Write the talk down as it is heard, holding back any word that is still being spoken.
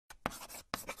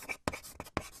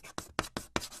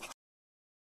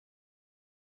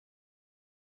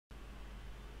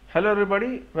Hello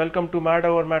everybody, welcome to MAD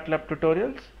over MATLAB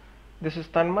tutorials. This is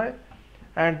Tanmay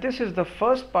and this is the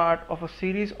first part of a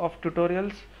series of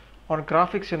tutorials on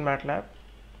graphics in MATLAB.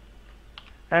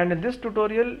 And in this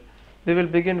tutorial we will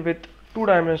begin with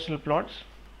two-dimensional plots.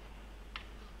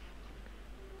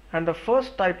 And the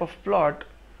first type of plot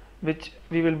which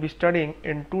we will be studying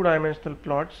in two-dimensional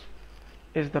plots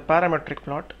is the parametric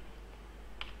plot.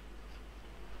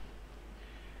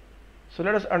 So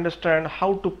let us understand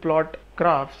how to plot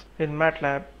graphs in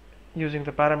MATLAB using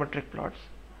the parametric plots.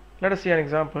 Let us see an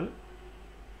example.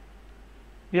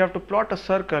 We have to plot a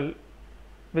circle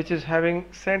which is having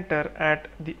center at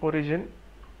the origin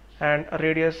and a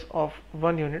radius of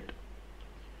 1 unit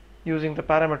using the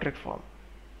parametric form.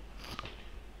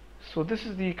 So this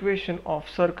is the equation of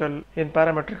circle in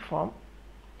parametric form.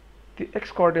 The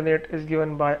x-coordinate is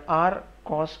given by r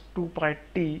cos 2 pi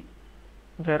t,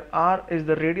 where r is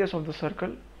the radius of the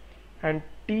circle and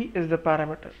t is the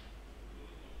parameter.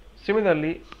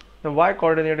 Similarly, the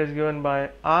y-coordinate is given by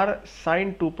r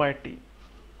sin 2 pi t.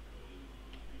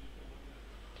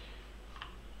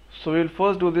 So we will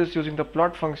first do this using the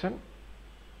plot function.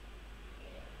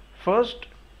 First,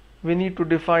 we need to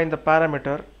define the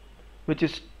parameter, which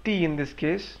is t in this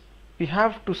case. We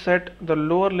have to set the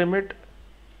lower limit,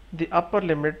 the upper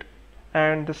limit,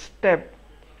 and the step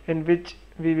in which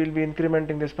we will be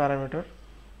incrementing this parameter.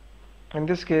 In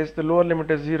this case, the lower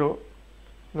limit is 0,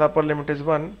 the upper limit is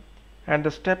 1, and the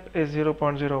step is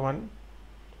 0.01.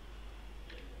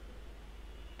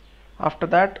 After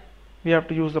that, we have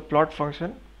to use the plot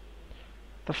function.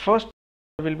 The first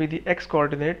will be the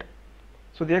x-coordinate.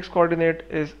 So the x-coordinate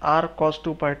is r cos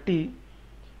 2 pi t.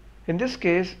 In this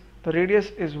case, the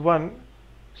radius is 1,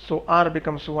 so r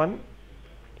becomes 1,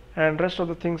 and rest of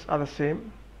the things are the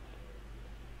same.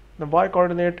 The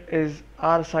y-coordinate is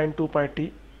r sin 2 pi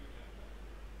t.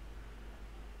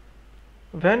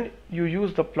 When you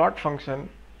use the plot function,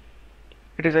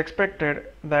 it is expected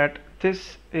that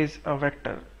this is a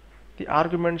vector. The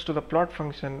arguments to the plot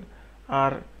function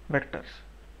are vectors.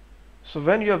 So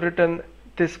when you have written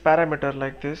this parameter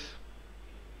like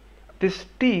this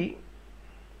t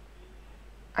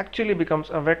actually becomes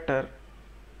a vector.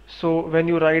 So when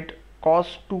you write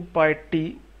cos 2 pi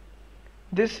t,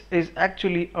 this is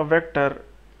actually a vector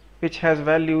which has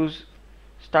values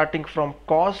starting from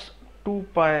cos 2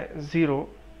 pi 0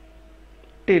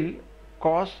 till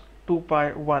cos 2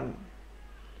 pi 1.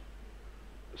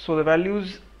 So the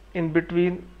values in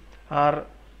between are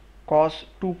cos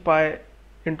 2 pi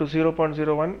into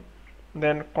 0.01,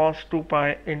 then cos 2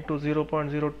 pi into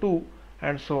 0.02,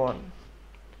 and so on.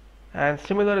 And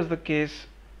similar is the case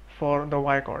for the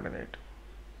y-coordinate.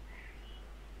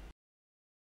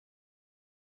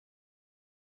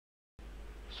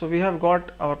 So we have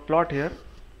got our plot here.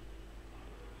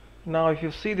 Now if you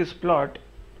see this plot,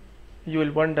 you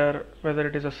will wonder whether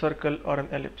it is a circle or an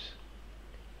ellipse.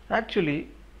 Actually,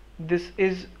 this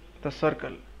is the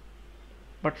circle.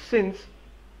 But since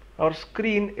our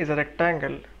screen is a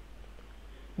rectangle,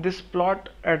 this plot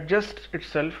adjusts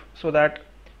itself so that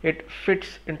it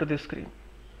fits into the screen.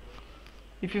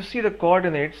 If you see the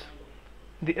coordinates,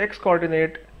 the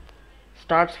x-coordinate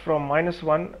starts from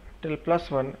 -1 till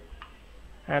 +1,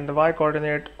 and the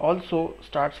y-coordinate also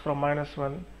starts from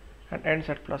 -1 and ends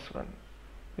at +1,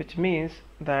 which means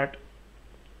that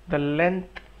the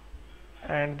length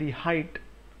and the height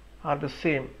are the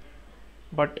same,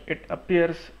 but it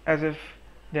appears as if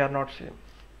they are not same.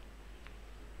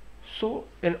 So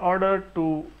in order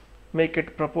to make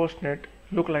it proportionate,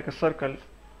 look like a circle,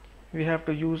 we have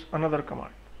to use another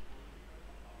command.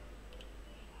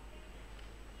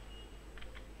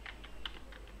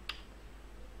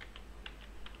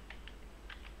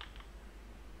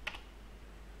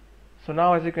 So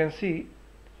now as you can see,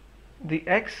 the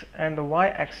x and the y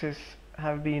axis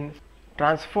have been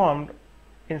transformed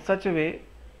in such a way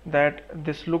that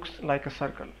this looks like a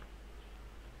circle.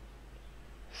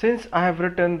 Since I have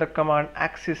written the command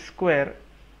axis square,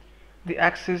 the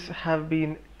axes have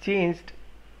been changed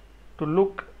to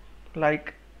look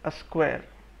like a square,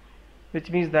 which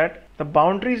means that the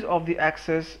boundaries of the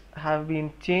axis have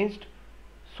been changed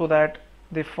so that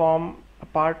they form a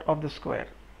part of the square.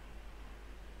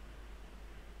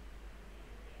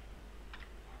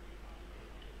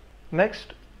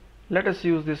 Next, let us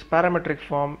use this parametric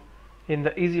form in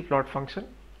the ezplot function.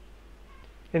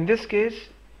 In this case,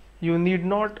 you need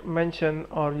not mention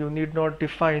or you need not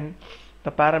define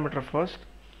the parameter first.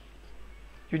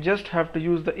 You just have to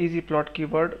use the ezplot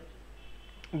keyword,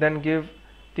 then give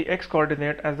the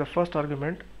x-coordinate as the first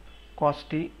argument, cos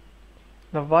t,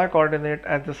 the y-coordinate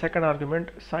as the second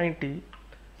argument, sin t,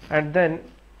 and then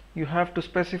you have to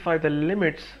specify the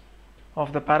limits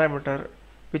of the parameter,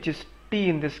 which is t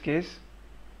in this case,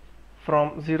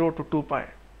 from 0 to 2 pi.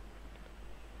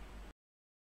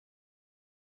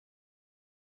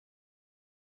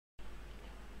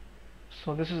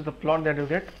 So this is the plot that you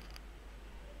get.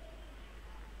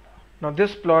 Now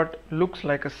this plot looks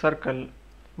like a circle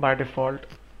by default,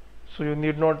 so you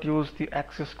need not use the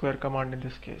axis square command in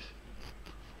this case.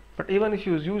 But even if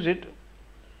you use it,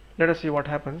 let us see what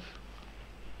happens.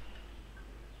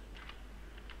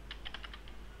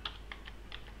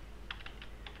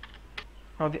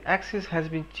 Now the axis has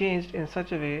been changed in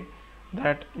such a way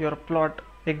that your plot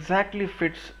exactly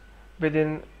fits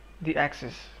within the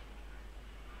axis.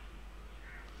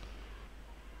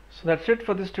 So that's it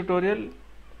for this tutorial.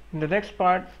 In the next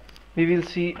part, we will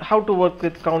see how to work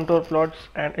with contour plots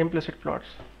and implicit plots.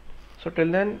 So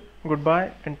till then,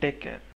 goodbye and take care.